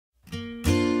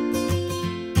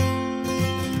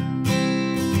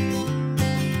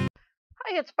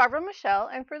Hi, it's BarbaraMichelle,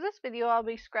 and for this video I'll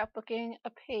be scrapbooking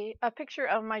a picture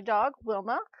of my dog,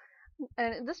 Wilma.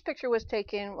 And this picture was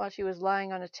taken while she was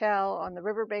lying on a towel on the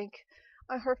riverbank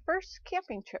on her first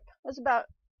camping trip. It was about,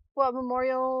 well,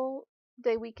 Memorial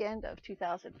Day weekend of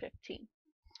 2015.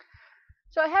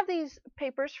 So I have these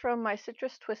papers from my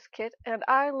Citrus Twist kit, and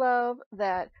I love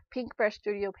that pink brush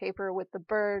studio paper with the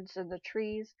birds and the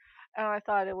trees. And I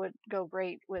thought it would go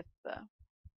great with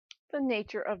the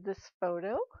nature of this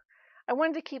photo. I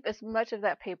wanted to keep as much of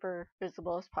that paper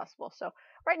visible as possible. So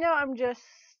right now I'm just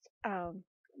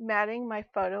matting my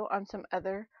photo on some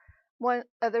other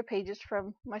pages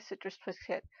from my Citrus Twist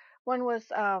kit. One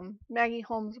was Maggie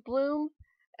Holmes Bloom,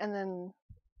 and then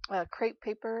crepe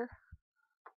paper.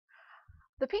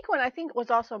 The pink one I think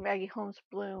was also Maggie Holmes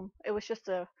Bloom. It was just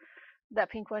that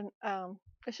pink one.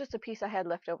 It's just a piece I had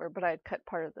left over, but I had cut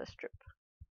part of the strip.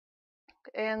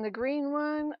 And the green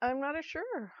one, I'm not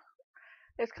sure.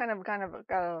 It's kind of got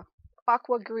a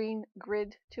aqua green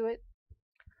grid to it.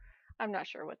 I'm not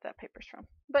sure what that paper's from.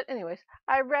 But anyways,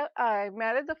 I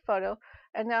matted the photo,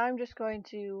 and now I'm just going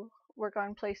to work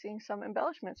on placing some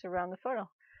embellishments around the photo.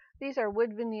 These are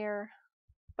wood veneer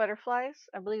butterflies.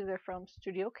 I believe they're from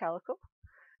Studio Calico.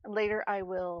 And later I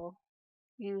will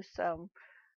use some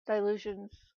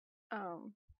Dilutions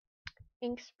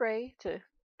ink spray to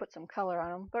put some color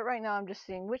on them. But right now I'm just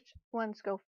seeing which ones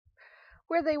go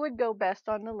where they would go best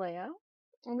on the layout.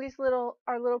 And these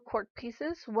are little cork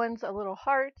pieces. One's a little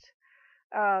heart,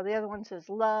 the other one says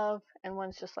love, and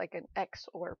one's just like an X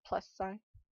or plus sign.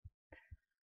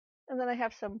 And then I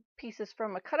have some pieces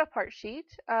from a cut apart sheet.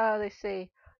 They say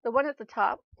the one at the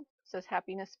top says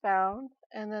happiness found,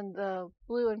 and then the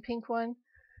blue and pink one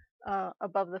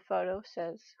above the photo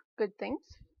says good things.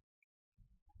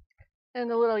 And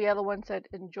the little yellow one said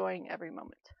enjoying every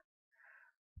moment.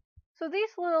 So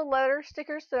these little letter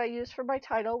stickers that I use for my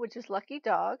title, which is Lucky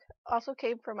Dog, also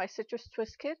came from my Citrus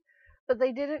Twist kit, but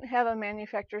they didn't have a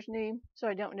manufacturer's name, so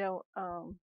I don't know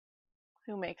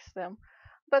who makes them.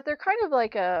 But they're kind of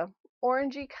like a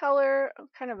orangey color,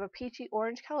 kind of a peachy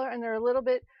orange color, and they're a little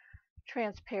bit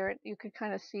transparent. You can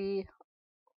kind of see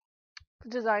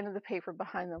the design of the paper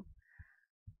behind them.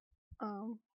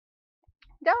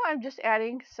 Now I'm just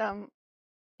adding some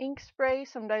ink spray,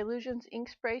 some Dilutions ink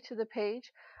spray to the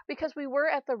page, because we were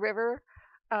at the river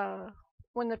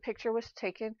when the picture was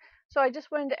taken. So I just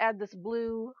wanted to add this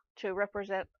blue to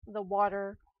represent the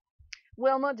water.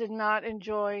 Wilma did not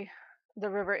enjoy the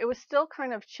river. It was still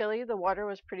kind of chilly. The water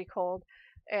was pretty cold,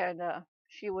 and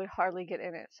she would hardly get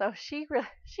in it. So she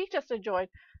just enjoyed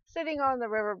sitting on the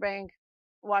riverbank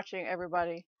watching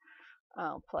everybody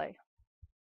play.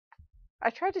 I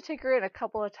tried to take her in a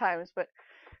couple of times, but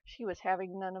she was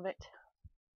having none of it.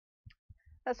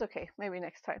 That's okay. Maybe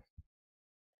next time.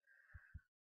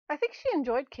 I think she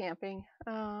enjoyed camping.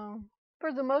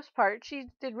 For the most part, she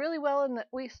did really well in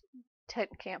we tent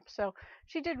camp, so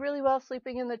she did really well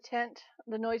sleeping in the tent.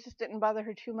 The noises didn't bother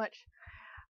her too much,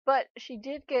 but she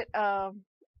did get a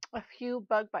few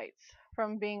bug bites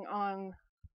from being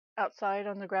outside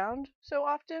on the ground so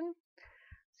often.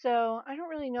 So I don't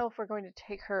really know if we're going to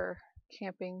take her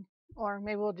camping, or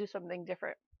maybe we'll do something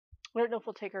different. I don't know if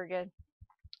we'll take her again,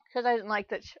 because I didn't like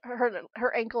that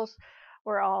her ankles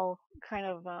were all kind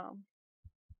of I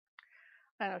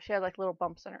don't know, she had like little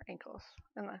bumps in her ankles,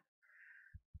 and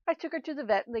I took her to the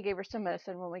vet and they gave her some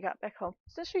medicine when we got back home,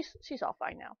 so she's all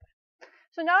fine now.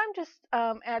 So now I'm just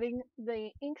adding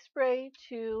the ink spray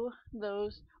to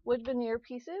those wood veneer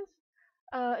pieces.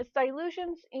 It's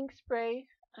Dilutions ink spray.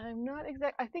 I'm not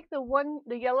exact. I think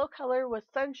the yellow color was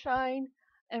Sunshine,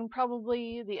 and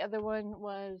probably the other one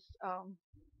was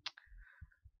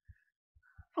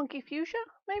Funky Fuchsia,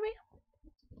 maybe.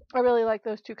 I really like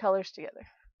those two colors together.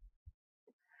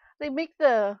 They make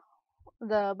the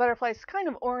butterflies kind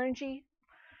of orangey,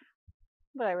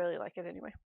 but I really like it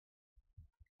anyway.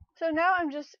 So now I'm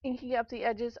just inking up the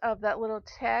edges of that little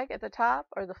tag at the top,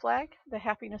 or the flag, the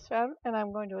happiness found, and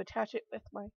I'm going to attach it with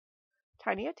my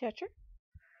tiny attacher.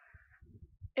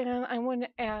 And I'm going to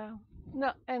add,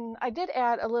 no, and I did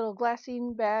add a little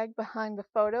glassine bag behind the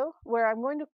photo where I'm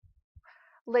going to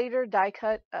later die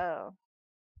cut a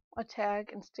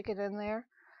tag and stick it in there,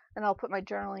 and I'll put my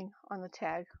journaling on the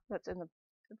tag that's in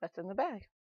the bag.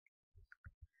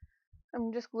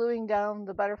 I'm just gluing down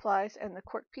the butterflies and the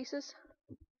cork pieces,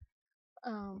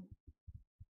 and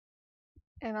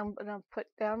I'm gonna put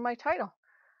down my title.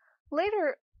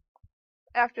 Later,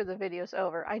 after the video's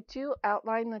over, I do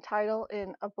outline the title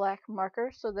in a black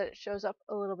marker so that it shows up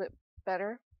a little bit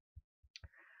better.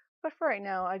 But for right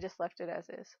now, I just left it as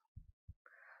is.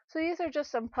 So these are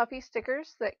just some puffy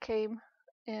stickers that came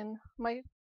in my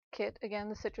kit, again,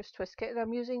 the Citrus Twist kit, and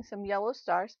I'm using some yellow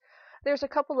stars. There's a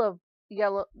couple of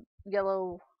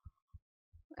yellow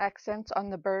accents on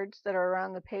the birds that are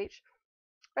around the page.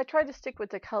 I tried to stick with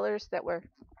the colors that were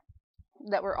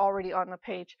already on the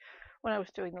page when I was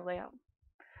doing the layout.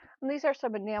 And these are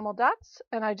some enamel dots,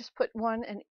 and I just put one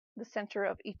in the center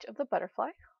of each of the butterfly.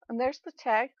 And there's the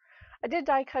tag. I did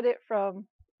die cut it from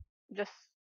just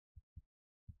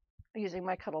using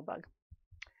my Cuttlebug.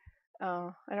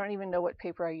 I don't even know what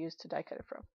paper I used to die cut it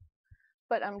from.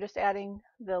 But I'm just adding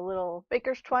the little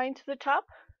baker's twine to the top.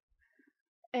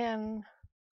 And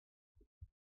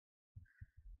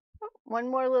one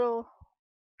more little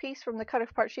piece from the cut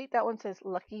apart sheet. That one says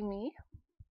Lucky Me.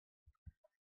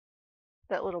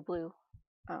 That little blue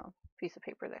piece of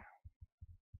paper there.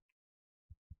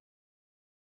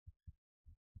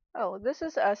 Oh, this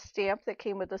is a stamp that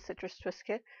came with the Citrus Twist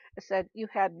kit. It said, "You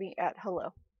had me at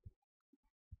hello."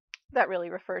 That really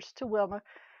refers to Wilma.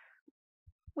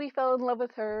 We fell in love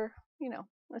with her,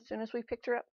 as soon as we picked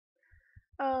her up.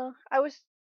 I was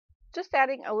just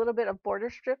adding a little bit of border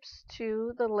strips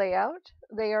to the layout.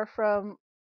 They are from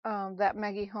that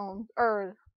Maggie Holmes,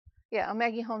 a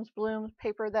Maggie Holmes Bloom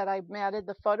paper that I matted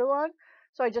the photo on.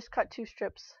 So I just cut 2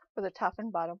 strips for the top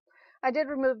and bottom. I did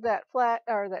remove that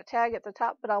that tag at the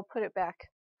top, but I'll put it back.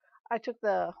 I took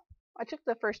the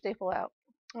first staple out,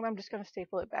 and I'm just going to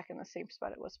staple it back in the same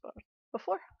spot it was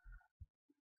before.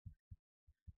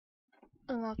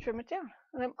 And I'll trim it down.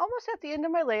 And I'm almost at the end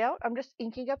of my layout. I'm just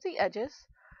inking up the edges,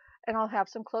 and I'll have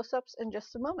some close-ups in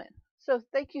just a moment. So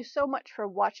thank you so much for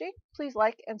watching. Please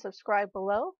like and subscribe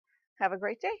below. Have a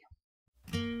great day.